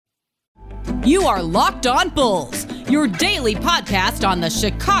You are Locked On Bulls, your daily podcast on the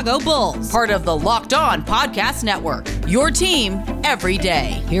Chicago Bulls, part of the Locked On Podcast Network, your team every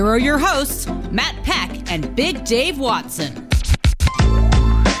day. Here are your hosts, Matt Peck and Big Dave Watson.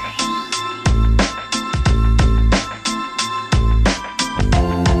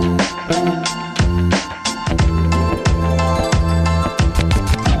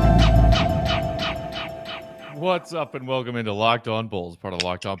 What's up and welcome into Locked On Bulls, part of the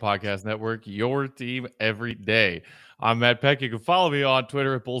Locked On Podcast Network, your team every day. I'm Matt Peck. You can follow me on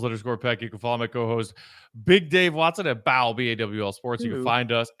Twitter at Bulls_Peck. You can follow my co-host Big Dave Watson at BAWL Sports. You can find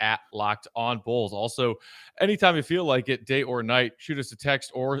us at Locked On Bulls. Also, anytime you feel like it, day or night, shoot us a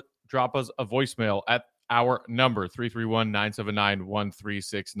text or drop us a voicemail at our number,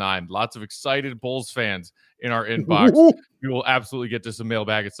 331-979-1369. Lots of excited Bulls fans in our inbox. We will absolutely get to some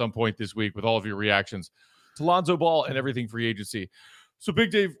mailbag at some point this week with all of your reactions to Lonzo Ball and everything free agency. So, Big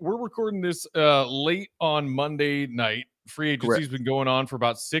Dave, we're recording this late on Monday night. Free agency's been going on for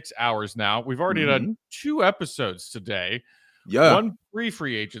about 6 hours now. We've already done 2 episodes today. Yeah. One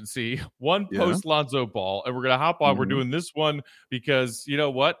free agency, one post Lonzo Ball, and we're going to hop on. We're doing this one because, you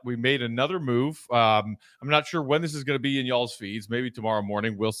know what? We made another move. I'm not sure when this is going to be in y'all's feeds. Maybe tomorrow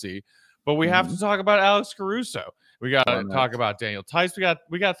morning. We'll see. But we have to talk about Alex Caruso. We got to talk about Daniel Tice.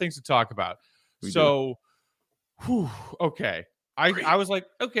 We got things to talk about. Okay. I was like,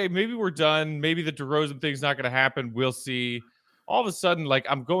 okay, maybe we're done. Maybe the DeRozan thing's not going to happen. We'll see. All of a sudden, like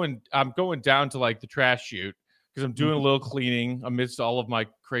I'm going down to like the trash chute because I'm doing a little cleaning amidst all of my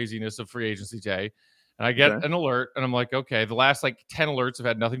craziness of free agency day. And I get an alert and I'm like, okay, the last like 10 alerts have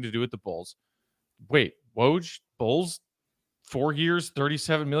had nothing to do with the Bulls. Wait, Woj, Bulls, 4 years,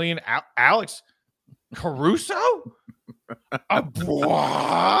 37 million. Alex Caruso?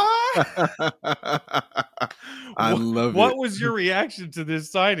 What? I love it. What was your reaction to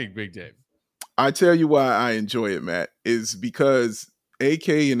this signing, Big Dave? I tell you why I enjoy it, Matt, is because AK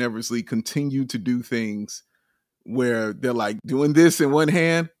and Eversley continue to do things where they're like doing this in one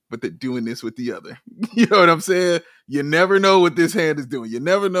hand, but they're doing this with the other. You know what I'm saying? You never know what this hand is doing. You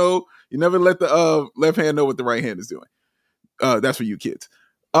never know. You never let the left hand know what the right hand is doing. That's for you kids.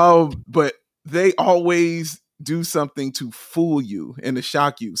 But they always do something to fool you and to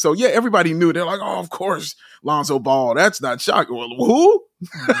shock you. So yeah, everybody knew. They're like, oh, of course, Lonzo Ball. That's not shocking. Well, who?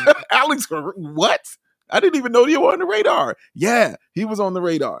 Alex, what? I didn't even know you were on the radar. Yeah, he was on the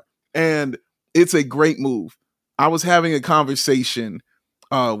radar. And it's a great move. I was having a conversation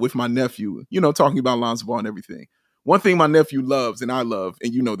with my nephew, talking about Lonzo Ball and everything. One thing my nephew loves, and I love,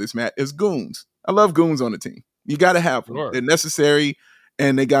 and you know this, Matt, is goons. I love goons on the team. You got to have them. Sure. They're necessary,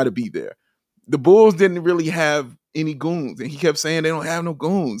 and they got to be there. The Bulls didn't really have any goons, and he kept saying they don't have no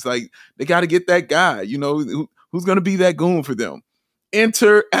goons. Like, they got to get that guy, who's going to be that goon for them.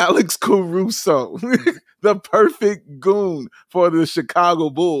 Enter Alex Caruso, the perfect goon for the Chicago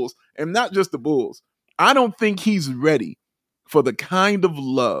Bulls, and not just the Bulls. I don't think he's ready for the kind of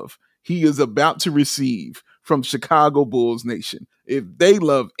love he is about to receive from Chicago Bulls Nation. If they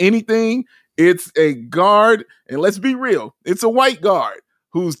love anything, it's a guard, and let's be real, it's a white guard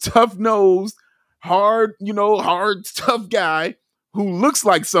who's tough-nosed, hard, tough guy who looks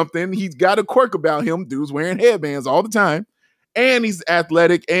like something. He's got a quirk about him. Dude's wearing headbands all the time. And he's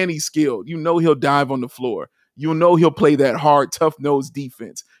athletic and he's skilled. He'll dive on the floor. He'll play that hard, tough-nosed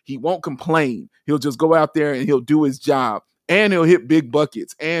defense. He won't complain. He'll just go out there and he'll do his job. And he'll hit big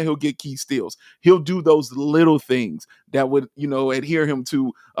buckets. And he'll get key steals. He'll do those little things that would, adhere him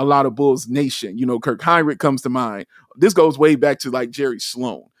to a lot of Bulls Nation. Kirk Heinrich comes to mind. This goes way back to like Jerry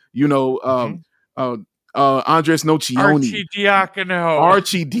Sloan. Andres Nocioni.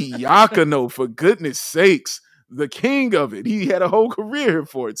 Archie Diacono, for goodness sakes. The king of it. He had a whole career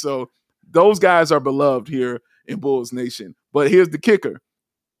for it. So those guys are beloved here in Bulls Nation. But here's the kicker.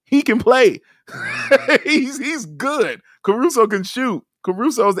 He can play. He's good. Caruso can shoot.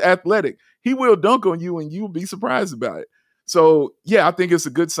 Caruso's athletic. He will dunk on you and you'll be surprised about it. So, yeah, I think it's a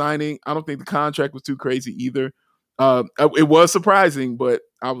good signing. I don't think the contract was too crazy either. It was surprising, but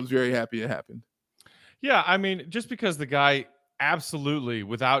I was very happy it happened. Yeah, I mean, just because the guy absolutely,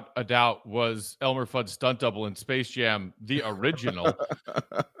 without a doubt, was Elmer Fudd's stunt double in Space Jam, the original,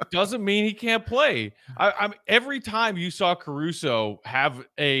 doesn't mean he can't play. Every time you saw Caruso have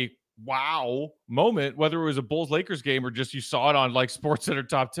a wow moment, whether it was a Bulls-Lakers game or just you saw it on like SportsCenter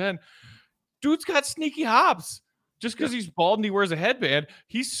Top 10, dude's got sneaky hops. Just because he's bald and he wears a headband,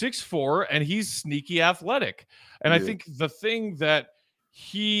 he's 6'4" and he's sneaky athletic. And I think the thing that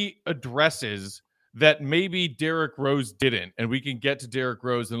he addresses that maybe Derrick Rose didn't, and we can get to Derrick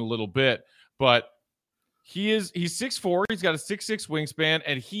Rose in a little bit, but He's 6'4", he's got a 6'6" wingspan,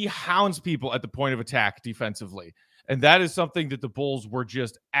 and he hounds people at the point of attack defensively. And that is something that the Bulls were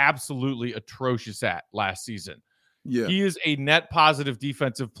just absolutely atrocious at last season. Yeah. He is a net positive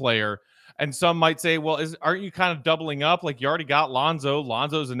defensive player. And some might say, well, aren't you kind of doubling up? Like, you already got Lonzo.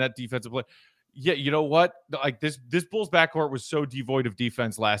 Lonzo's a net defensive player. Yeah, you know what? Like, this Bulls backcourt was so devoid of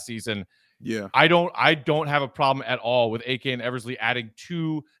defense last season. Yeah. I don't have a problem at all with AK and Eversley adding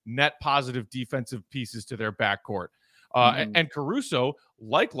 2 net positive defensive pieces to their backcourt. And Caruso,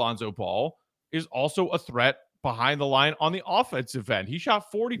 like Lonzo Ball, is also a threat behind the line on the offensive end. He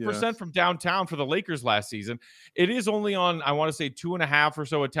shot 40% from downtown for the Lakers last season. It is only on, I want to say, 2.5 or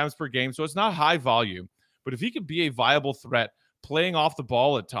so attempts per game, so it's not high volume. But if he could be a viable threat, playing off the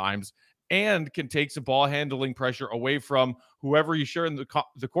ball at times, and can take some ball handling pressure away from whoever he's sharing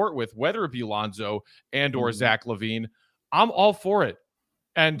the court with, whether it be Lonzo and or Zach LaVine, I'm all for it.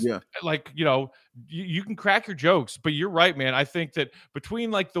 And like, you can crack your jokes, but you're right, man. I think that between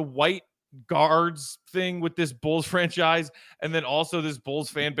like the white guards thing with this Bulls franchise and then also this Bulls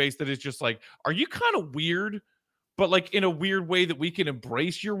fan base that is just like, are you kind of weird? But like in a weird way that we can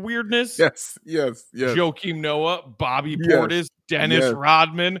embrace your weirdness. Yes. Joakim Noah, Bobby Portis, Dennis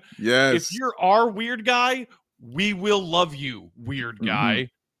Rodman. Yes. If you're our weird guy, we will love you, weird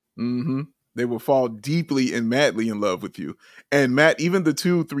guy. They will fall deeply and madly in love with you. And Matt, even the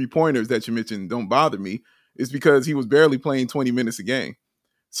 2 3-pointers that you mentioned don't bother me. It's because he was barely playing 20 minutes a game.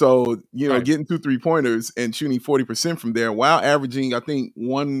 So, getting 2 3-pointers and shooting 40% from there while averaging, I think,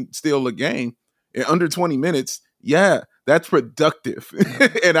 1 steal a game in under 20 minutes. Yeah, that's productive.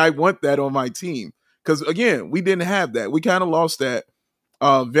 And I want that on my team. Because, again, we didn't have that. We kind of lost that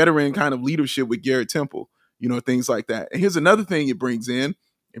veteran kind of leadership with Garrett Temple, things like that. And here's another thing it brings in.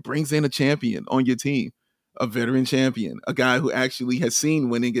 It brings in a champion on your team, a veteran champion, a guy who actually has seen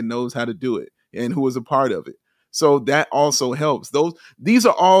winning and knows how to do it and who was a part of it. So that also helps. These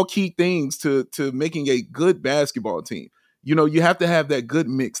are all key things to making a good basketball team. You have to have that good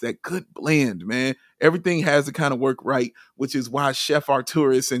mix, that good blend, man. Everything has to kind of work right, which is why Chef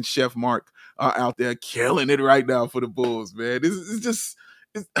Arturis and Chef Mark are out there killing it right now for the Bulls, man. It's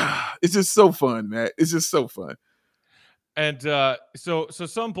just so fun, man. It's just so fun. And so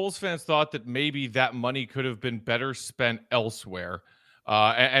some Bulls fans thought that maybe that money could have been better spent elsewhere.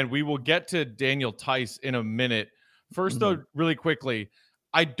 And we will get to Daniel Tice in a minute. First, though, really quickly,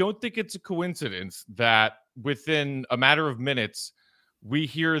 I don't think it's a coincidence that within a matter of minutes, we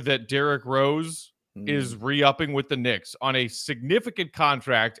hear that Derrick Rose is re-upping with the Knicks on a significant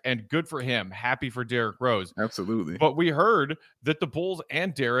contract, and good for him. Happy for Derrick Rose. Absolutely. But we heard that the Bulls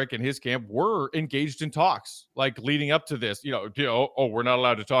and Derrick and his camp were engaged in talks, like leading up to this, we're not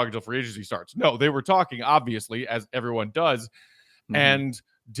allowed to talk until free agency starts. No, they were talking, obviously, as everyone does. And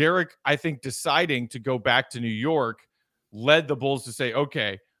Derrick, I think, deciding to go back to New York led the Bulls to say,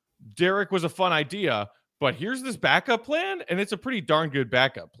 okay, Derrick was a fun idea, but here's this backup plan, and it's a pretty darn good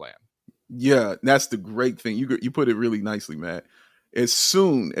backup plan. Yeah, that's the great thing. You put it really nicely, Matt. As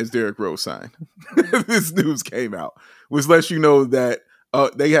soon as Derrick Rose signed, this news came out, which lets you know that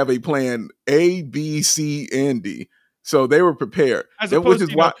they have a plan A, B, C, and D. So they were prepared. As opposed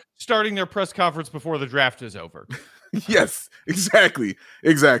to starting their press conference before the draft is over. Yes, exactly,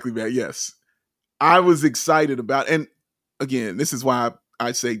 man. Yes, I was excited about, and again, this is why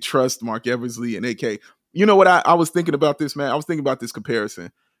I say trust Mark Eversley and AK. You know what? I was thinking about this, man. I was thinking about this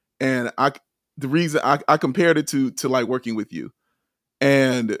comparison, and the reason I compared it to like working with you,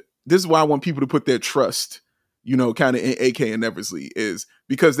 and this is why I want people to put their trust, kind of in AK and Eversley, is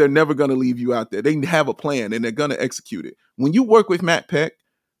because they're never going to leave you out there. They have a plan and they're going to execute it. When you work with Matt Peck,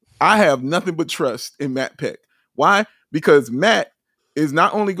 I have nothing but trust in Matt Peck. Why? Because Matt is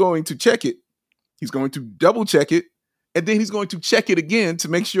not only going to check it, he's going to double check it, and then he's going to check it again to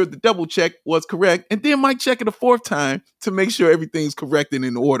make sure the double check was correct, and then might check it a 4th time to make sure everything's correct and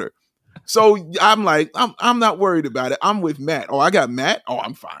in order. So I'm like, I'm not worried about it. I'm with Matt. Oh, I got Matt. Oh,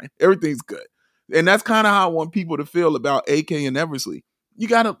 I'm fine. Everything's good. And that's kind of how I want people to feel about AK and Eversley. You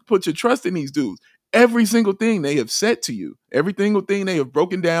got to put your trust in these dudes. Every single thing they have said to you, every single thing they have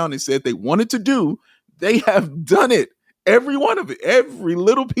broken down and said they wanted to do, they have done it. Every one of it, every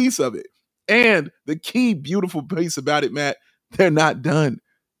little piece of it. And the key beautiful piece about it, Matt, they're not done.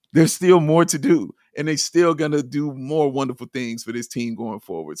 There's still more to do. And they're still going to do more wonderful things for this team going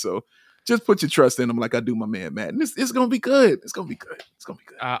forward. So just put your trust in them like I do my man, Matt. And it's going to be good. It's going to be good. It's going to be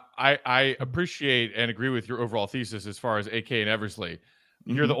good. I appreciate and agree with your overall thesis as far as AK and Eversley.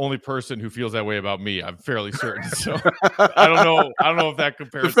 you're the only person who feels that way about me. I'm fairly certain. So I don't know if that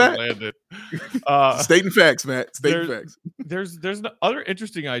comparison landed. Stating facts, Matt. Stating facts. There's another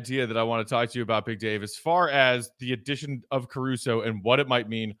interesting idea that I want to talk to you about, Big Dave, as far as the addition of Caruso and what it might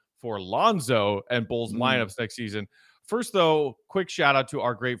mean for Lonzo and Bulls lineups next season. First, though, quick shout out to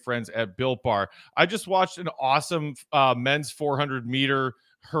our great friends at Built Bar. I just watched an awesome men's 400-meter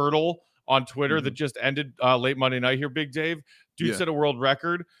hurdle on Twitter that just ended late Monday night here, Big Dave. Dude set a world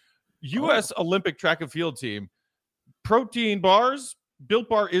record. U.S. Olympic track and field team. Protein bars. Built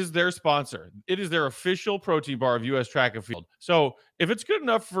Bar is their sponsor. It is their official protein bar of U.S. track and field. So if it's good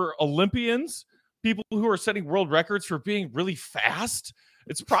enough for Olympians, people who are setting world records for being really fast,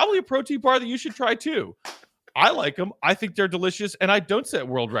 it's probably a protein bar that you should try too. I like them. I think they're delicious, and I don't set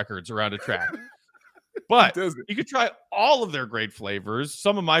world records around a track. But you could try all of their great flavors.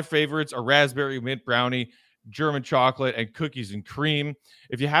 Some of my favorites are raspberry mint brownie, German chocolate, and cookies and cream.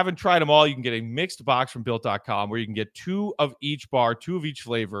 If you haven't tried them all, you can get a mixed box from Built.com where you can get 2 of each bar, 2 of each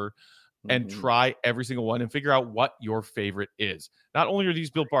flavor, and try every single one and figure out what your favorite is. Not only are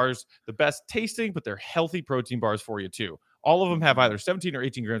these Built bars the best tasting, but they're healthy protein bars for you too. All of them have either 17 or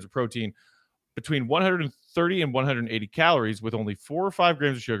 18 grams of protein, between 130 and 180 calories, with only 4 or 5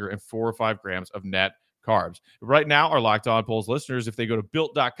 grams of sugar and 4 or 5 grams of net carbs. Right now, our Locked On Bulls listeners, if they go to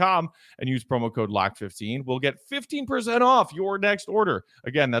Built.com and use promo code LOCKED15, will get 15% off your next order.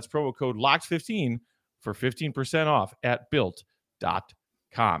 Again, that's promo code LOCKED15 for 15% off at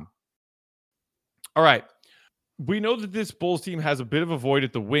Built.com. All right. We know that this Bulls team has a bit of a void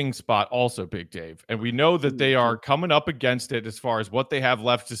at the wing spot also, Big Dave. And we know that they are coming up against it as far as what they have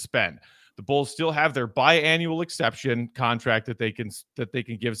left to spend. The Bulls still have their biannual exception contract that they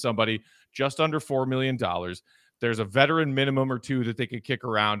can give somebody just under $4 million. There's a veteran minimum or 2 that they could kick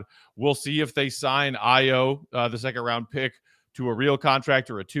around. We'll see if they sign Io, the second-round pick, to a real contract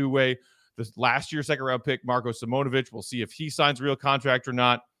or a two-way. This last year's second-round pick, Marko Simonovic, we'll see if he signs a real contract or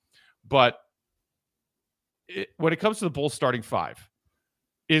not. But when it comes to the Bulls starting 5,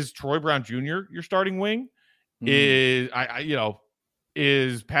 is Troy Brown Jr. your starting wing?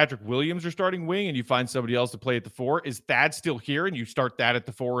 Is Patrick Williams your starting wing and you find somebody else to play at the 4? Is Thad still here and you start Thad at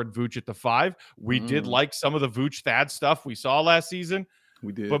the 4 and Vooch at the 5? We did like some of the Vooch Thad stuff we saw last season.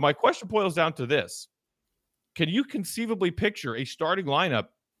 We did. But my question boils down to this. Can you conceivably picture a starting lineup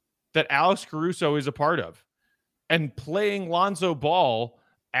that Alex Caruso is a part of and playing Lonzo Ball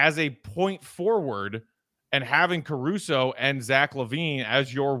as a point forward and having Caruso and Zach LaVine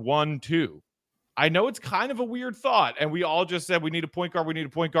as your 1-2? I know it's kind of a weird thought, and we all just said we need a point guard. We need a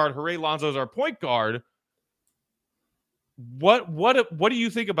point guard. Hooray, Lonzo's our point guard. What do you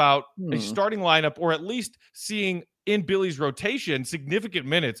think about a starting lineup, or at least seeing in Billy's rotation significant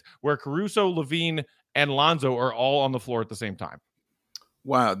minutes where Caruso, LaVine, and Lonzo are all on the floor at the same time?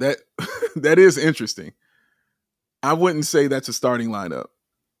 Wow, that is interesting. I wouldn't say that's a starting lineup,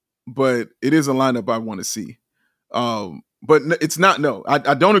 but it is a lineup I want to see. But it's not. No,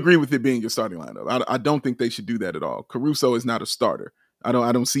 I don't agree with it being your starting lineup. I don't think they should do that at all. Caruso is not a starter. I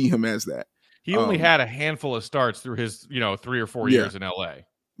don't see him as that. He only had a handful of starts through his 3 or 4 years in LA.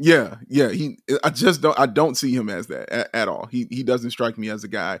 Yeah. I don't see him as that at all. He doesn't strike me as a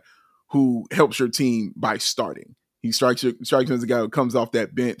guy who helps your team by starting. He strikes me as a guy who comes off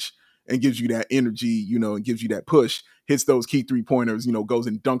that bench and gives you that energy, and gives you that push, hits those key 3-pointers, goes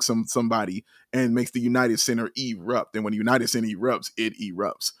and dunks somebody and makes the United Center erupt. And when the United Center erupts, it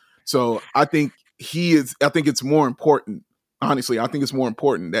erupts. So I think it's more important. Honestly, I think it's more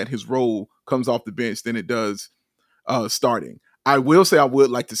important that his role comes off the bench than it does starting. I will say I would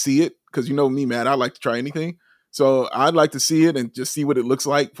like to see it because you know me, Matt, I like to try anything. So I'd like to see it and just see what it looks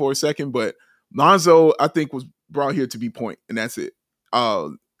like for a second. But Lonzo, I think, was brought here to be point, and that's it.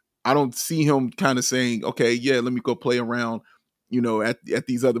 I don't see him kind of saying, okay, yeah, let me go play around, at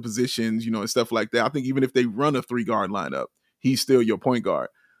these other positions, and stuff like that. I think even if they run a 3-guard lineup, he's still your point guard.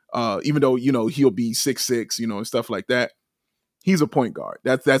 Even though, he'll be 6'6", and stuff like that. He's a point guard.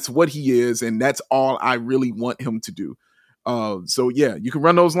 That's what he is, and that's all I really want him to do. So yeah, you can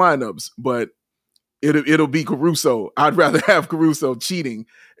run those lineups, but it'll be Caruso. I'd rather have Caruso cheating,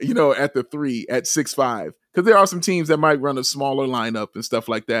 at the 3 at 6'5", because there are some teams that might run a smaller lineup and stuff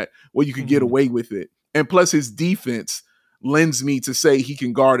like that where you could get away with it. And plus his defense lends me to say he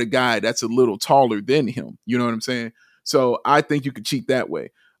can guard a guy that's a little taller than him. You know what I'm saying? So I think you could cheat that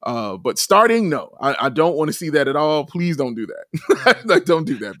way. But starting, no, I don't want to see that at all. Please don't do that. Like, don't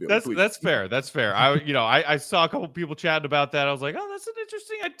do that, Bill. That's fair. That's fair. I saw a couple people chatting about that. I was like, oh, that's an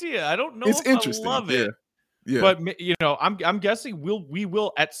interesting idea. I don't know if I love it. Yeah. But I'm guessing we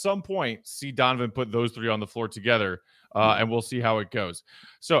will at some point see Donovan put those 3 on the floor together. and we'll see how it goes.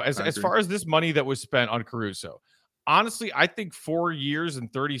 So as far as this money that was spent on Caruso, honestly, I think 4 years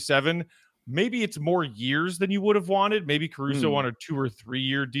and 37, maybe it's more years than you would have wanted. Maybe Caruso on a 2 or 3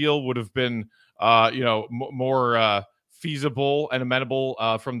 year deal would have been, more feasible and amenable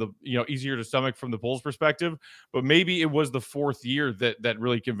from the, easier to stomach from the Bulls perspective. But maybe it was the 4th year that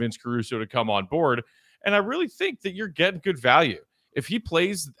really convinced Caruso to come on board. And I really think that you're getting good value. If he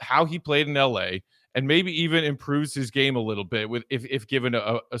plays how he played in LA and maybe even improves his game a little bit if given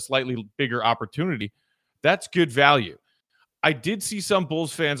a slightly bigger opportunity, that's good value. I did see some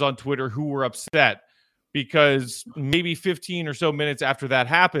Bulls fans on Twitter who were upset because maybe 15 or so minutes after that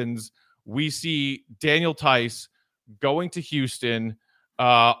happens, we see Daniel Tice going to Houston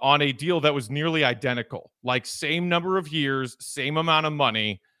on a deal that was nearly identical, like same number of years, same amount of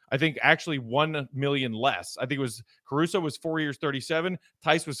money. I think actually 1 million less. I think it was Caruso was 4 years, 37.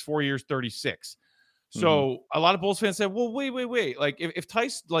 Tice was 4 years, 36. So a lot of Bulls fans said, well, wait. Like if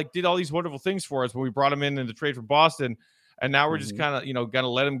Tice did all these wonderful things for us when we brought him in the trade from Boston, and now we're just kind of, going to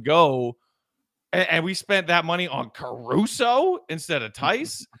let him go. And we spent that money on Caruso instead of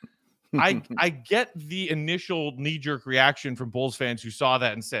Tice. I get the initial knee-jerk reaction from Bulls fans who saw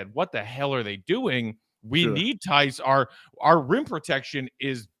that and said, what the hell are they doing? We need Tice. Our rim protection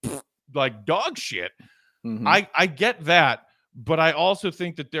is like dog shit. I get that, but I also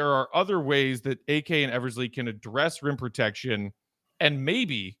think that there are other ways that AK and Eversley can address rim protection, and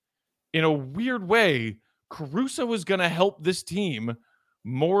maybe in a weird way, Caruso is going to help this team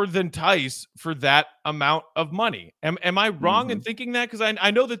more than Tice for that amount of money. Am I wrong in thinking that? Because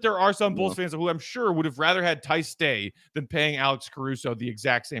I know that there are some Bulls fans who I'm sure would have rather had Tice stay than paying Alex Caruso the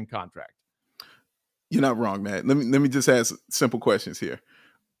exact same contract. You're not wrong, man. Let me just ask simple questions here.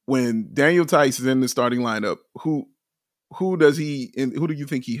 When Daniel Tice is in the starting lineup, who do you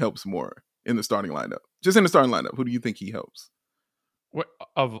think he helps more in the starting lineup? Just in the starting lineup, who do you think he helps? What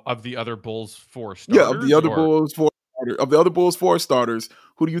of the other Bulls 4 starters? Yeah, of the other Bulls 4 starters. Of the other Bulls 4 starters,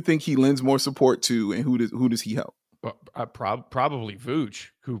 who do you think he lends more support to, and who does he help? Probably Vooch,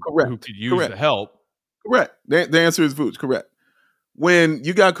 who could use the help. Correct. The answer is Vooch. Correct. When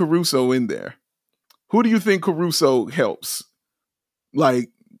you got Caruso in there, who do you think Caruso helps? Like,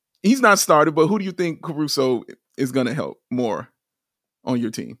 he's not started, but who do you think Caruso is going to help more on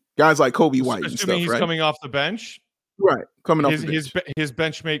your team? Guys like Kobe White and stuff, he's right? Coming off the bench. Right. Coming off the bench. His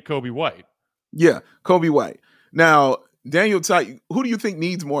benchmate, Kobe White. Yeah, Kobe White. Now, Daniel Tice, who do you think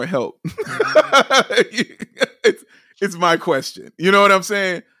needs more help? It's my question. You know what I'm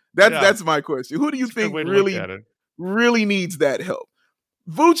saying? That's my question. Who do you think really needs that help?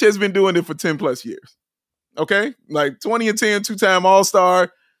 Vooch has been doing it for 10 plus years. Okay? Like 20 and 10, 2-time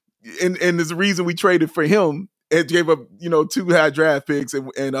All-Star. And there's a reason we traded for him. It gave up, 2 high draft picks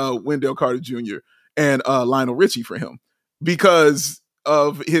and Wendell Carter Jr. and Lionel Richie for him because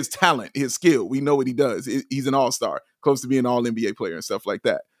of his talent, his skill. We know what he does. He's an all-star, close to being an all-NBA player and stuff like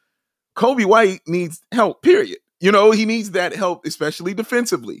that. Kobe White needs help, period. He needs that help, especially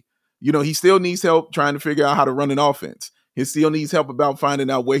defensively. He still needs help trying to figure out how to run an offense. He still needs help about finding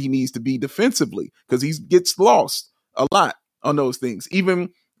out where he needs to be defensively because he gets lost a lot on those things. Even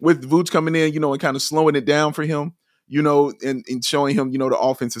with Vooch coming in, and kind of slowing it down for him, and showing him, the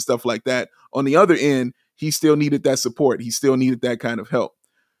offense and stuff like that. On the other end, he still needed that support. He still needed that kind of help.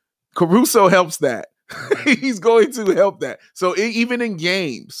 Caruso helps that. He's going to help that. So even in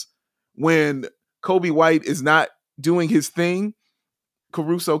games when Kobe White is not doing his thing,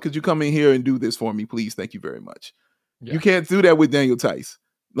 Caruso, could you come in here and do this for me, please? Thank you very much. Yeah. You can't do that with Daniel Tice.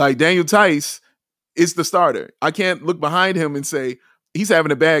 Like, Daniel Tice is the starter. I can't look behind him and say, he's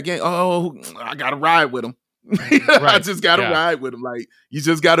having a bad game. Oh, I got to ride with him. I just got to ride with him. Like, you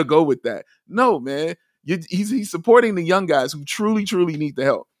just got to go with that. No, man. He's supporting the young guys who truly, truly need the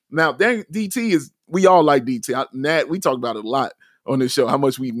help. Now, DT we all like DT. Nat, we talked about it a lot on this show, how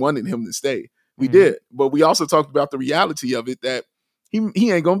much we wanted him to stay. We did. But we also talked about the reality of it that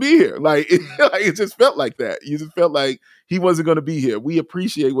he ain't going to be here. Like, it just felt like that. You just felt like he wasn't going to be here. We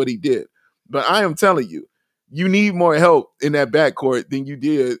appreciate what he did. But I am telling you, you need more help in that backcourt than you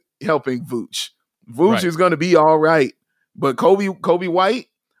did helping Vooch. Vooch is going to be all right. But Kobe White,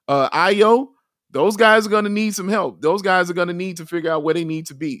 Ayo, those guys are going to need some help. Those guys are going to need to figure out where they need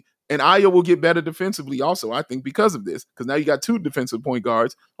to be. And Ayo will get better defensively also, I think, because of this. Because now you got 2 defensive point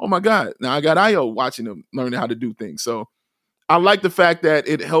guards. Oh, my God. Now I got Ayo watching him, learning how to do things. So I like the fact that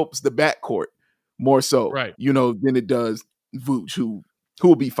it helps the backcourt more so, than it does Vooch, who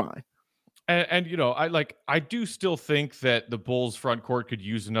will be fine. And I do still think that the Bulls front court could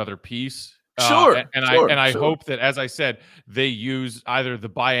use another piece. Sure. I hope that, as I said, they use either the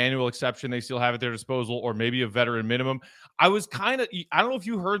biannual exception they still have at their disposal or maybe a veteran minimum. I don't know if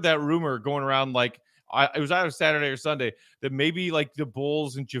you heard that rumor going around, like it was either Saturday or Sunday, that maybe like the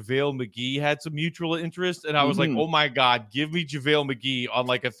Bulls and JaVale McGee had some mutual interest. And I was like, oh my God, give me JaVale McGee on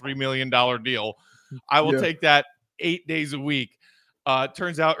like a $3 million deal. I will take that 8 days a week.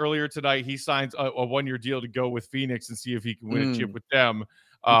 Turns out earlier tonight, he signs a 1-year deal to go with Phoenix and see if he can win a chip with them.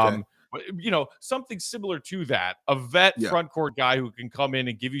 Something similar to that, a vet front court guy who can come in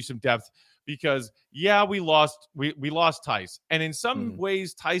and give you some depth, because we lost Tice. And in some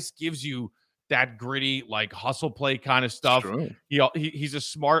ways, Tice gives you that gritty, like hustle play kind of stuff. He's a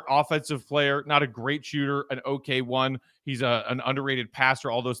smart offensive player, not a great shooter, an okay one. He's an underrated passer,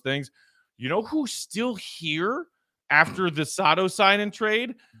 all those things. You know who's still here after the Sato sign and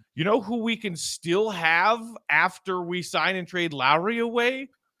trade? You know who we can still have after we sign and trade Lowry away?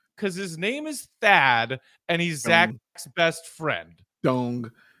 Because his name is Thad, and he's Zach's best friend.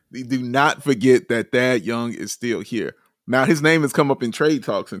 Do not forget that Thad Young is still here. Now, his name has come up in trade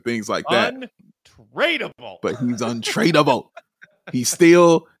talks and things like that. Untradeable. But he's untradeable. He's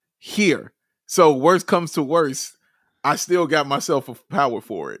still here. So worst comes to worst, I still got myself a power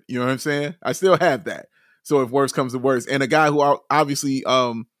for it. You know what I'm saying? I still have that. So if worst comes to worst, and a guy who obviously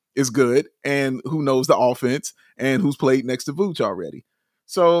is good and who knows the offense and who's played next to Vooch already.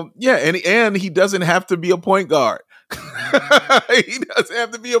 So and he doesn't have to be a point guard. He doesn't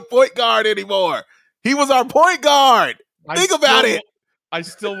have to be a point guard anymore. He was our point guard. Think about it. I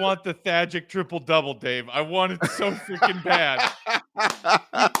still want the Thagic triple-double, Dave. I want it so freaking bad.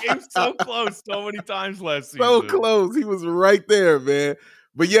 He came so close so many times last season. So close. He was right there, man.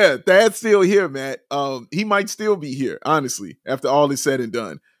 But yeah, Thad's still here, Matt. He might still be here, honestly, after all is said and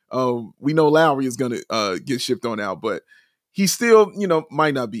done. We know Lowry is going to get shipped on out, but he still,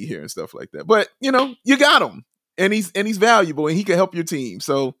 might not be here and stuff like that. But, you got him. And he's valuable, and he can help your team.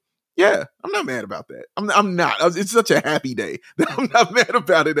 So, yeah, I'm not mad about that. I'm not. It's such a happy day that I'm not mad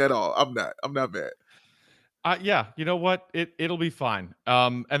about it at all. I'm not mad. You know what? It'll be fine.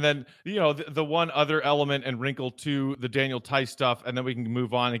 And then, the one other element and wrinkle to the Daniel Tice stuff, and then we can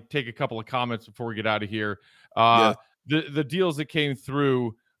move on and take a couple of comments before we get out of here. The deals that came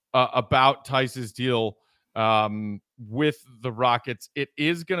through about Tice's deal with the Rockets, it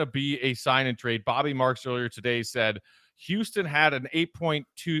is going to be a sign and trade. Bobby Marks earlier today said Houston had an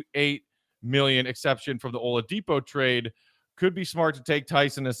 $8.28 million exception from the Oladipo trade. Could be smart to take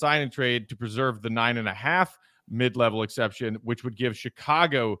Tyson a sign and trade to preserve the 9.5 mid-level exception, which would give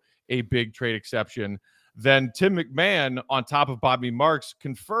Chicago a big trade exception. Then Tim McMahon, on top of Bobby Marks,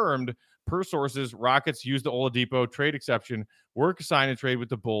 confirmed per sources Rockets used the Oladipo trade exception, work a sign and trade with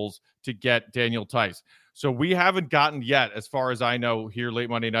the Bulls to get Daniel Tice. So we haven't gotten yet, as far as I know, here late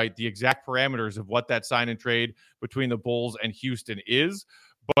Monday night, the exact parameters of what that sign and trade between the Bulls and Houston is.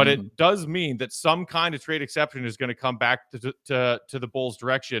 But it does mean that some kind of trade exception is going to come back to the Bulls'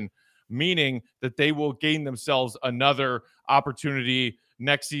 direction, meaning that they will gain themselves another opportunity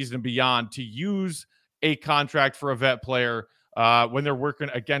next season and beyond to use a contract for a vet player when they're working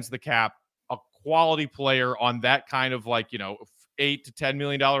against the cap, a quality player on that kind of $8 to $10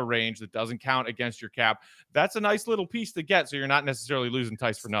 million range that doesn't count against your cap. That's a nice little piece to get, so you're not necessarily losing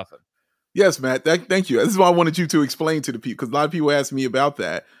Tice for nothing. Yes, Matt. Thank you. This is why I wanted you to explain to the people, because a lot of people ask me about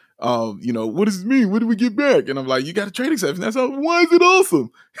that. What does it mean? What do we get back? And I'm like, you got a trade exception. That's why is it awesome?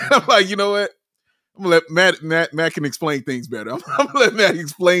 And I'm like, you know what? I'm gonna let Matt can explain things better. I'm gonna let Matt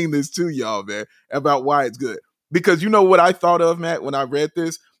explain this to y'all, man, about why it's good. Because you know what I thought of, Matt, when I read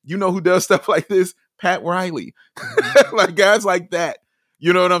this? You know who does stuff like this? Pat Riley. Like guys like that.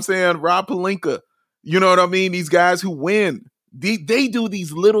 You know what I'm saying? Rob Pelinka. You know what I mean? These guys who win. They do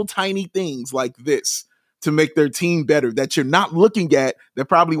these little tiny things like this to make their team better that you're not looking at, that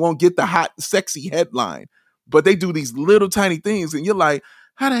probably won't get the hot, sexy headline. But they do these little tiny things, and you're like,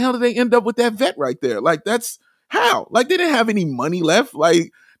 how the hell did they end up with that vet right there? Like, that's how? Like, they didn't have any money left.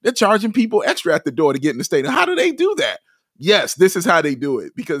 Like, they're charging people extra at the door to get in the stadium. How do they do that? Yes, this is how they do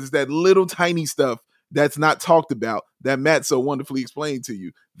it, because it's that little tiny stuff that's not talked about that Matt so wonderfully explained to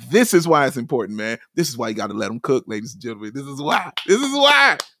you. This is why it's important, man. This is why you got to let them cook, ladies and gentlemen. This is why.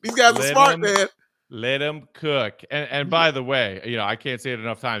 These guys are smart, man. Let them cook. And by the way, I can't say it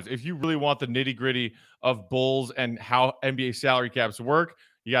enough times. If you really want the nitty gritty of Bulls and how NBA salary caps work,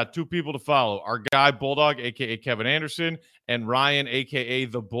 you got two people to follow. Our guy, Bulldog, a.k.a. Kevin Anderson, and Ryan, a.k.a.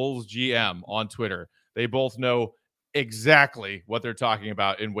 the Bulls GM on Twitter. They both know exactly what they're talking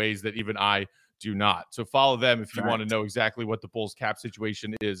about in ways that even I do not. So follow them if you want to know exactly what the Bulls cap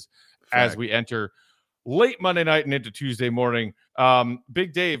situation is as we enter late Monday night and into Tuesday morning.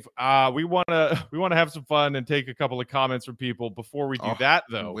 Big Dave, we want to have some fun and take a couple of comments from people. Before we do that,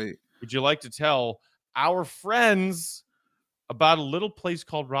 though, would you like to tell our friends about a little place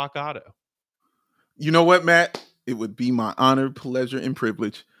called Rock Auto? You know what, Matt? It would be my honor, pleasure, and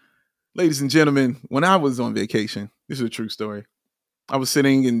privilege. Ladies and gentlemen, when I was on vacation, this is a true story. I was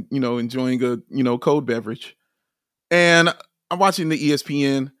sitting and, enjoying a, cold beverage. And I'm watching the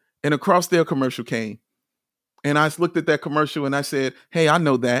ESPN, and across there a commercial came. And I looked at that commercial and I said, hey, I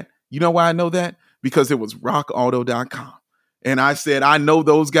know that. You know why I know that? Because it was rockauto.com. And I said, I know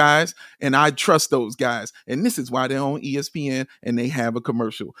those guys and I trust those guys. And this is why they're on ESPN and they have a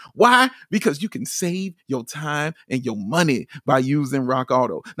commercial. Why? Because you can save your time and your money by using Rock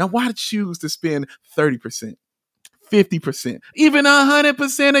Auto. Now, why choose to spend 30%, 50%, even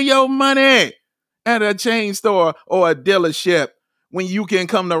 100% of your money at a chain store or a dealership when you can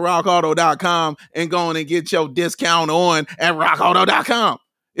come to rockauto.com and go on and get your discount on at rockauto.com?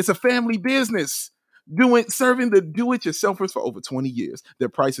 It's a family business. Serving the do-it-yourselfers for over 20 years. Their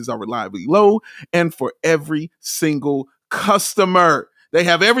prices are reliably low, and for every single customer, they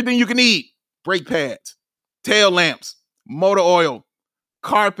have everything you can need: brake pads, tail lamps, motor oil,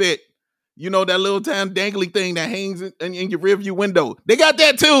 carpet, that little time dangly thing that hangs in your rearview window. They got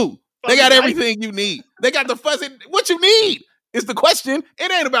that too. They got everything you need. They got the fuzzy. What you need is the question.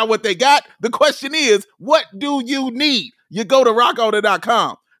 It ain't about what they got. The question is, what do you need? You go to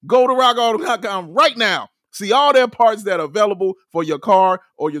rockauto.com. Go to rockauto.com right now. See all their parts that are available for your car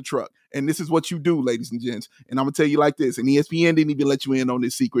or your truck. And this is what you do, ladies and gents. And I'm going to tell you like this. And ESPN didn't even let you in on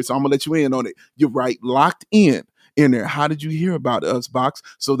this secret, so I'm going to let you in on it. You're right, locked in there. How did you hear about us, Box?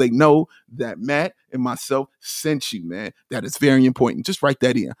 So they know that Matt and myself sent you, man. That is very important. Just write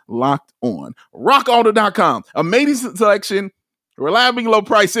that in. Locked on. rockauto.com. Amazing selection, reliably low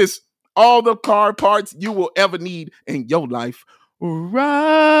prices, all the car parts you will ever need in your life.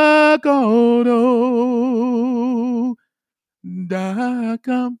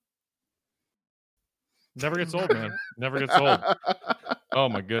 rockauto.com. Never gets old, man. Never gets old. Oh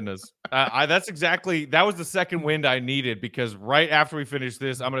my goodness. That was the second wind I needed, because right after we finish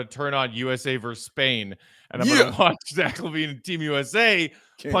this, I'm going to turn on USA versus Spain, and I'm going to watch Zach LaVine and Team USA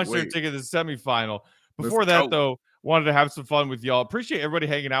punch their ticket to the semifinal. Before that, though, wanted to have some fun with y'all. Appreciate everybody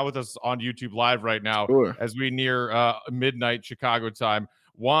hanging out with us on YouTube Live right now as we near midnight Chicago time.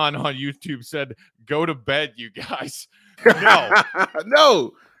 Juan on YouTube said, go to bed, you guys. No.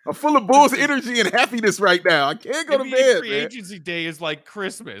 No. I'm full of Bulls energy and happiness right now. I can't go to bed, free agency day is like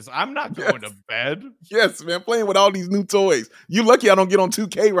Christmas. I'm not going to bed. Yes, man. Playing with all these new toys. You lucky I don't get on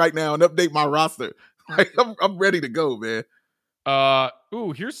 2K right now and update my roster. I'm ready to go, man.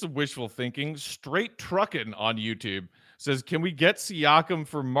 Here's some wishful thinking. Straight Truckin' on YouTube says, can we get Siakam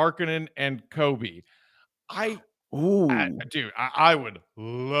for Markkanen and Kobe? I would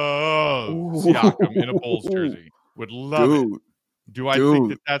love Siakam in a Bulls jersey. Would love it. Do I think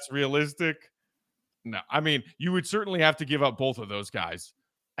that that's realistic? No. I mean, you would certainly have to give up both of those guys.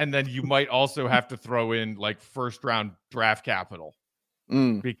 And then you might also have to throw in like first round draft capital.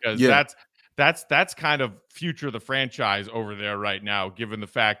 Because that's kind of future of the franchise over there right now, given the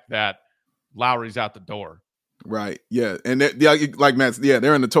fact that Lowry's out the door. Right. Yeah. And like Matt,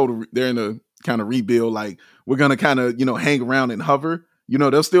 they're in the kind of rebuild. Like, we're going to kind of, hang around and hover.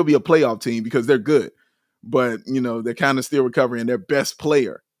 They'll still be a playoff team because they're good. But, they're kind of still recovering. Their best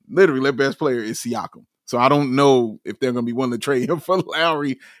player, literally their best player, is Siakam. So I don't know if they're going to be willing to trade him for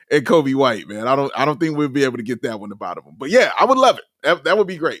Lowry and Kobe White, man. I don't think we'll be able to get that one to bottom him. But yeah, I would love it. That would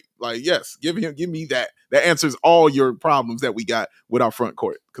be great. Like, yes, give me that. That answers all your problems that we got with our front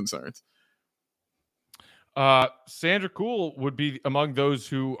court concerns. Sandra Cool would be among those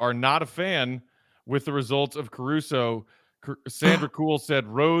who are not a fan with the results of Caruso. Sandra Cool said,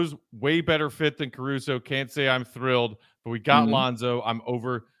 Rose, way better fit than Caruso. Can't say I'm thrilled, but we got Lonzo. I'm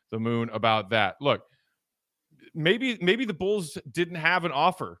over the moon about that. Look, maybe the Bulls didn't have an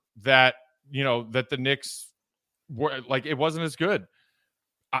offer that, that the Knicks were like, it wasn't as good.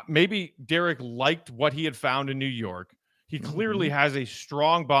 Maybe Derek liked what he had found in New York. He clearly has a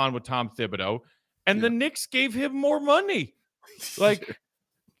strong bond with Tom Thibodeau, and the Knicks gave him more money. Like,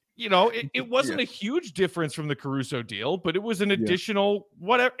 it wasn't a huge difference from the Caruso deal, but it was an additional,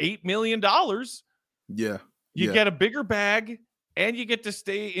 $8 million. Yeah. You get a bigger bag, and you get to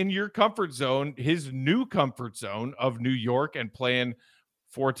stay in your comfort zone, his new comfort zone of New York, and playing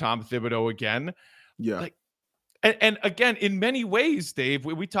for Tom Thibodeau again. Yeah. And again, in many ways, Dave,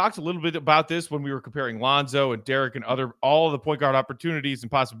 we talked a little bit about this when we were comparing Lonzo and Derek and all of the point guard opportunities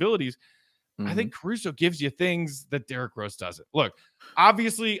and possibilities. I think Caruso gives you things that Derrick Rose doesn't. Look,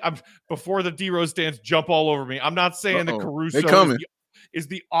 obviously, before the D Rose stands jump all over me. I'm not saying that Caruso is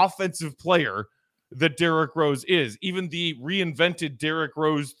the offensive player that Derrick Rose is. Even the reinvented Derrick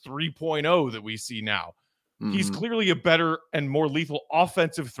Rose 3.0 that we see now. He's clearly a better and more lethal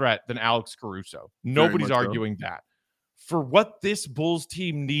offensive threat than Alex Caruso. Nobody's arguing that. For what this Bulls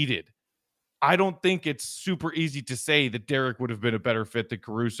team needed, I don't think it's super easy to say that Derrick would have been a better fit than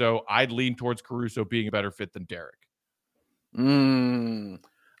Caruso. I'd lean towards Caruso being a better fit than Derrick. And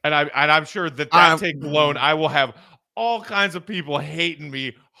I'm sure that take alone, I will have all kinds of people hating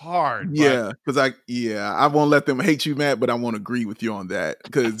me hard. Yeah, because I won't let them hate you, Matt, but I won't agree with you on that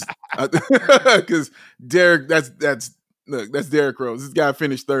because Derrick, that's Derrick Rose. This guy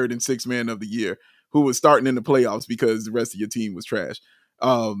finished third in Sixth Man of the Year, who was starting in the playoffs because the rest of your team was trash.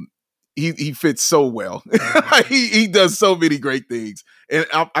 He fits so well. he does so many great things, and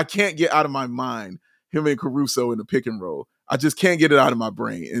I can't get out of my mind him and Caruso in the pick and roll. I just can't get it out of my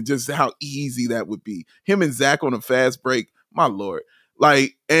brain, and just how easy that would be. Him and Zach on a fast break, my Lord.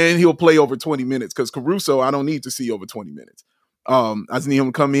 And he'll play over 20 minutes because Caruso, I don't need to see over 20 minutes. I just need him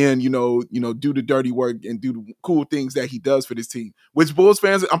to come in, do the dirty work and do the cool things that he does for this team. Which Bulls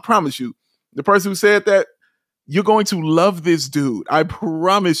fans, I promise you, the person who said that, you're going to love this dude. I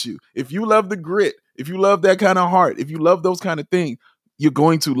promise you. If you love the grit, if you love that kind of heart, if you love those kind of things, you're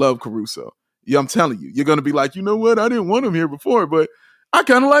going to love Caruso. Yeah, I'm telling you. You're going to be like, you know what? I didn't want him here before, but I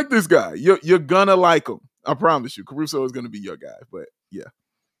kind of like this guy. You're going to like him. I promise you. Caruso is going to be your guy, but yeah.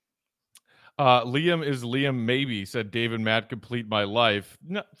 Liam is Liam maybe, said Dave and Matt, complete my life.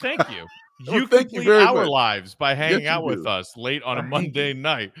 No, thank you. You thank complete you very our much. lives by hanging out with us late on a Monday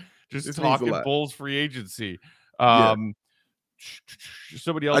night. Just talking Bulls free agency. Somebody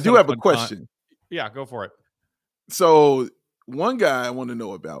else. I do have a question. Yeah, go for it. So one guy I want to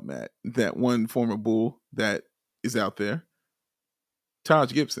know about, Matt, that one former Bull that is out there,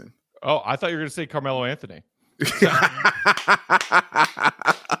 Taj Gibson. Oh, I thought you were going to say Carmelo Anthony.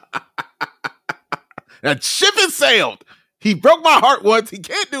 That ship has sailed. He broke my heart once. He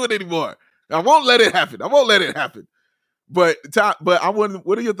can't do it anymore. I won't let it happen. But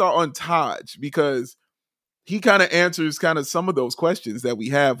what are your thoughts on Taj? Because he kind of answers kind of some of those questions that we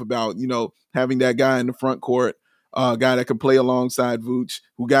have about, having that guy in the front court, a guy that can play alongside Vooch,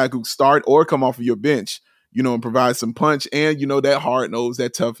 guy who start or come off of your bench, and provide some punch and, that hard nose,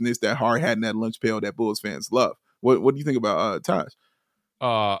 that toughness, that hard hat, and that lunch pail that Bulls fans love. What do you think about Taj?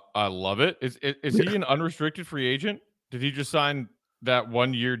 I love it. Is he an unrestricted free agent? Did he just sign that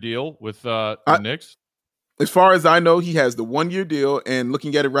 1-year deal with the Knicks? As far as I know, he has the 1-year deal, and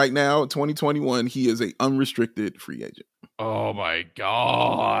looking at it right now, 2021, he is an unrestricted free agent. Oh my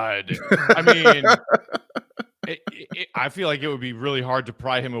God! I mean, I feel like it would be really hard to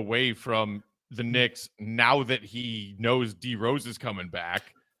pry him away from the Knicks now that he knows D Rose is coming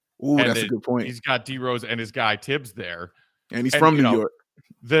back. Ooh, that's a good point. He's got D Rose and his guy Tibbs there, and he's from New York.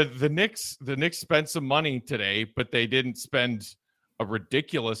 The Knicks spent some money today, but they didn't spend a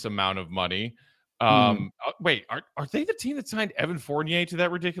ridiculous amount of money. Wait, are they the team that signed Evan Fournier to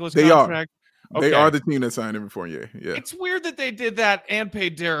that ridiculous contract? They are the team that signed Evan Fournier. Yeah, it's weird that they did that and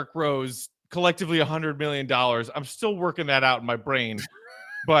paid Derrick Rose collectively $100 million. I'm still working that out in my brain,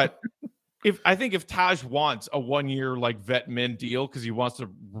 but if Taj wants a 1-year vet min deal because he wants to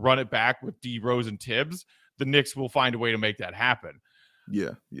run it back with D Rose and Tibbs, the Knicks will find a way to make that happen.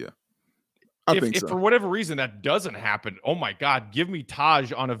 Yeah. If for whatever reason that doesn't happen, oh my God, give me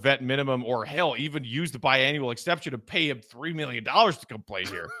Taj on a vet minimum, or hell, even use the biannual exception to pay him $3 million to come play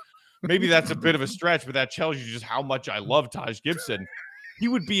here. Maybe that's a bit of a stretch, but that tells you just how much I love Taj Gibson. He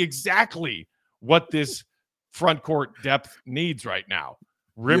would be exactly what this front court depth needs right now.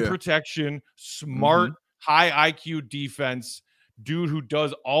 Rim protection, smart, high IQ defense, dude who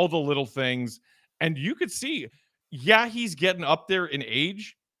does all the little things. And you could see, he's getting up there in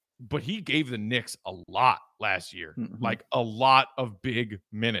age, but he gave the Knicks a lot last year, a lot of big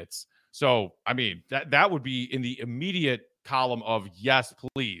minutes. So, I mean, that would be in the immediate column of yes,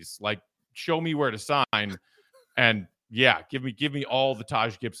 please. Show me where to sign. And give me all the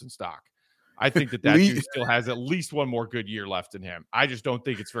Taj Gibson stock. I think that dude still has at least one more good year left in him. I just don't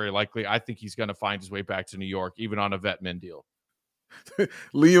think it's very likely. I think he's going to find his way back to New York, even on a vet min deal.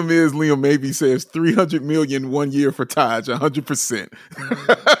 Liam maybe says $300 million 1 year for Taj, 100%.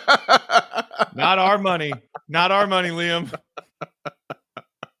 Not our money, Liam.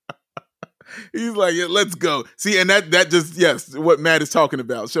 He's like, let's go. See, and that just what Matt is talking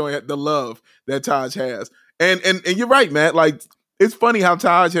about, showing the love that Taj has. And you're right, Matt. It's funny how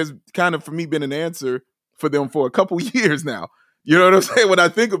Taj has kind of, for me, been an answer for them for a couple years now. You know what I'm saying? When I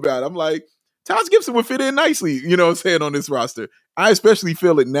think about it, I'm like, Taj Gibson would fit in nicely, you know what I'm saying, on this roster. I especially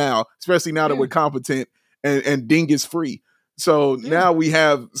feel it now, especially now that we're competent and Dingus free. So now we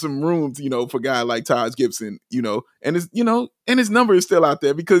have some room, you know, for a guy like Taj Gibson, you know, and his number is still out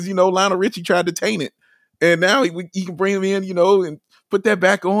there because, you know, Lionel Richie tried to taint it. And now he can bring him in, you know, and put that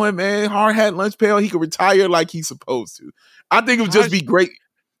back on, man. Hard hat, lunch pail. He could retire like he's supposed to. I think it would just be great.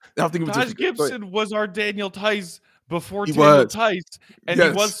 I think it would Taj Gibson was our Daniel Tice before he Daniel was. Tice, and he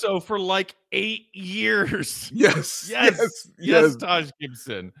was so for like 8 years. Yes. Taj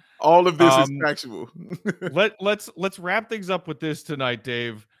Gibson. All of this is factual. Let's wrap things up with this tonight,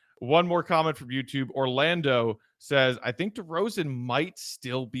 Dave. One more comment from YouTube. Orlando says, I think DeRozan might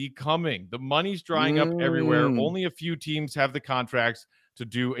still be coming. The money's drying up everywhere. Only a few teams have the contracts to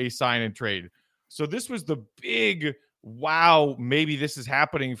do a sign and trade. So this was the big wow, maybe this is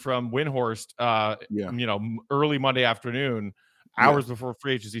happening from Windhorst, you know, early Monday afternoon, hours before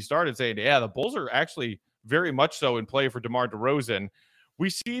free agency started, saying, the Bulls are actually very much so in play for DeMar DeRozan. We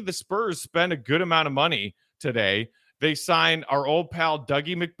see the Spurs spend a good amount of money today. They sign our old pal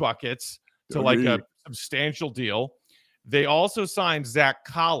Dougie McBuckets to like a substantial deal. They also signed Zach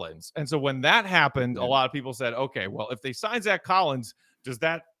Collins. And so when that happened, a lot of people said, okay, well, if they sign Zach Collins, does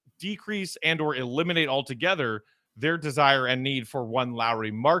that decrease and or eliminate altogether their desire and need for one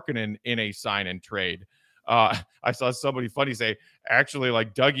Lauri Markkanen in a sign and trade? I saw somebody funny say, actually,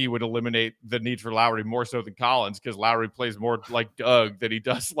 like Dougie would eliminate the need for Lauri more so than Collins because Lauri plays more like Doug than he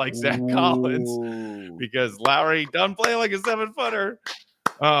does like Zach Collins because Lauri doesn't play like a 7-footer.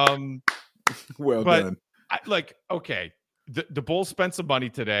 Well done. Okay, the Bulls spent some money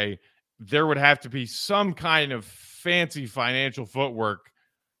today. There would have to be some kind of fancy financial footwork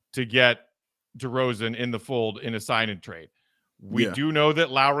to get DeRozan in the fold in a sign and trade. We do know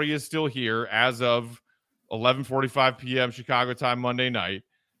that Lauri is still here as of 11:45 p.m. Chicago time Monday night.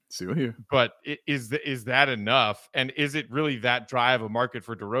 Still here. But is that enough? And is it really that dry of a market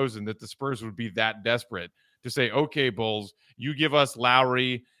for DeRozan that the Spurs would be that desperate to say, okay, Bulls, you give us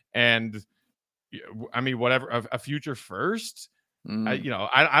Lauri and whatever, a future first? I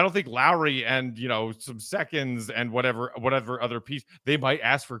don't think Lauri and, some seconds and whatever other piece, they might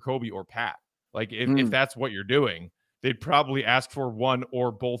ask for Kobe or Pat. Like if that's what you're doing, they'd probably ask for one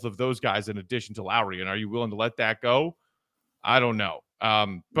or both of those guys in addition to Lauri. And are you willing to let that go? I don't know.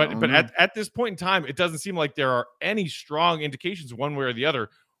 But at this point in time, it doesn't seem like there are any strong indications one way or the other.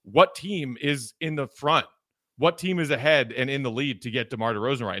 What team is in the front? What team is ahead and in the lead to get DeMar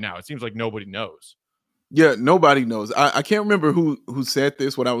DeRozan right now? It seems like nobody knows. Yeah, nobody knows. I can't remember who said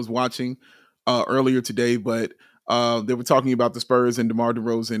this when I was watching earlier today, but they were talking about the Spurs and DeMar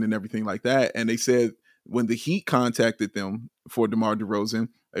DeRozan and everything like that. And they said when the Heat contacted them for DeMar DeRozan,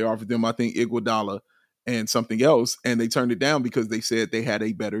 they offered them, I think, Iguodala and something else, and they turned it down because they said they had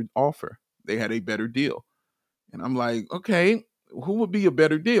a better offer. They had a better deal. And I'm like, okay, who would be a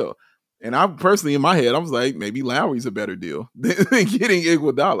better deal? And I personally, in my head, I was like, maybe Lowry's a better deal than getting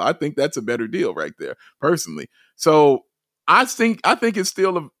Iguodala. I think that's a better deal right there, personally. So I think it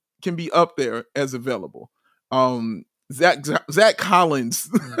still can be up there as available. Zach Collins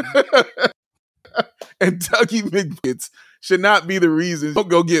and Dougie McBuckets should not be the reason. Don't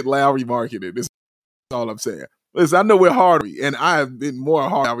go get Lowry marketed. That's all I'm saying. Listen, I know we're hard, and I have been more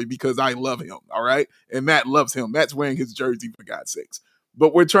hard because I love him, all right? And Matt loves him. Matt's wearing his jersey, for God's sakes.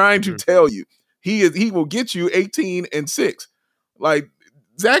 But we're trying to tell you, he will get you 18-6. Like,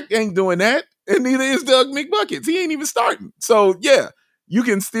 Zach ain't doing that, and neither is Doug McBuckets. He ain't even starting. So, yeah, you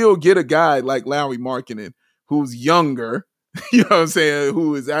can still get a guy like Lauri Markkanen who's younger, you know what I'm saying,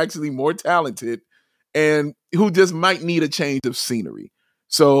 who is actually more talented, and who just might need a change of scenery.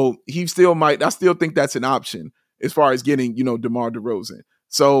 So he still might. I still think that's an option as far as getting, DeMar DeRozan.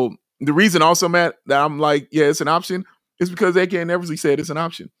 So the reason also, Matt, that I'm like, yeah, it's an option is because AK and Eversley said it's an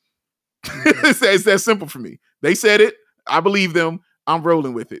option. It's that simple for me. They said it. I believe them. I'm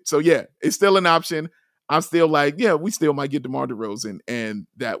rolling with it. So yeah, it's still an option. I'm still like, yeah, we still might get DeMar DeRozan, and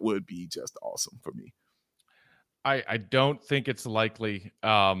that would be just awesome for me. I don't think it's likely.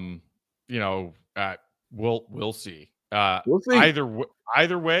 We'll see. We'll see.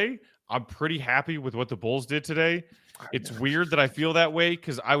 Either way, I'm pretty happy with what the Bulls did today. It's weird that I feel that way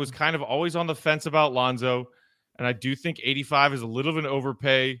because I was kind of always on the fence about Lonzo, and I do think 85 is a little of an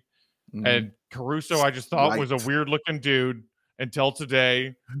overpay. Mm-hmm. And Caruso, I just thought was a weird looking dude until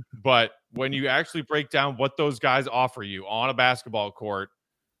today. But when you actually break down what those guys offer you on a basketball court,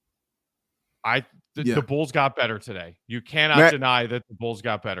 the Bulls got better today. You cannot deny that the Bulls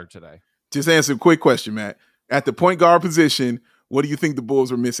got better today. Just answer a quick question, Matt. At the point guard position, what do you think the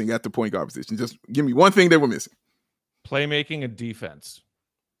Bulls were missing at the point guard position? Just give me one thing they were missing. Playmaking and defense.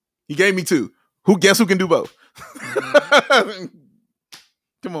 He gave me two. Guess who can do both?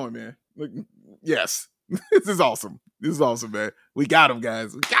 Come on, man. Look, yes. This is awesome. This is awesome, man. We got him,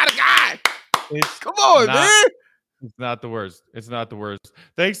 guys. We got a guy. Come on, man. It's not the worst. It's not the worst.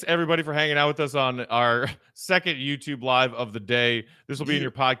 Thanks, everybody, for hanging out with us on our second YouTube Live of the day. This will be in your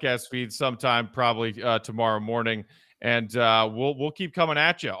podcast feed sometime, probably tomorrow morning. And we'll keep coming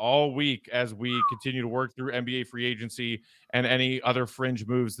at you all week as we continue to work through NBA free agency and any other fringe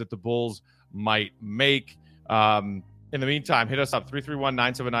moves that the Bulls might make. In the meantime, hit us up,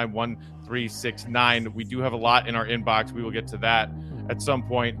 331-979-1369. We do have a lot in our inbox. We will get to that at some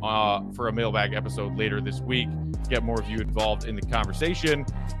point for a mailbag episode later this week. Get more of you involved in the conversation,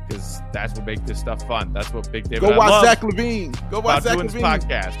 because that's what makes this stuff fun. That's what Big David Go watch Zach LaVine. Go watch Zach LaVine.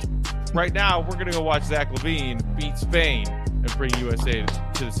 Podcast. Right now, we're going to go watch Zach LaVine beat Spain and bring USA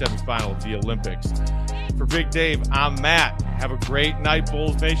to the semifinal of the Olympics. For Big Dave, I'm Matt. Have a great night,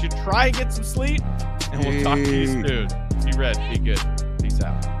 Bulls Nation. Try and get some sleep, and we'll talk to you soon. Be red. Be good.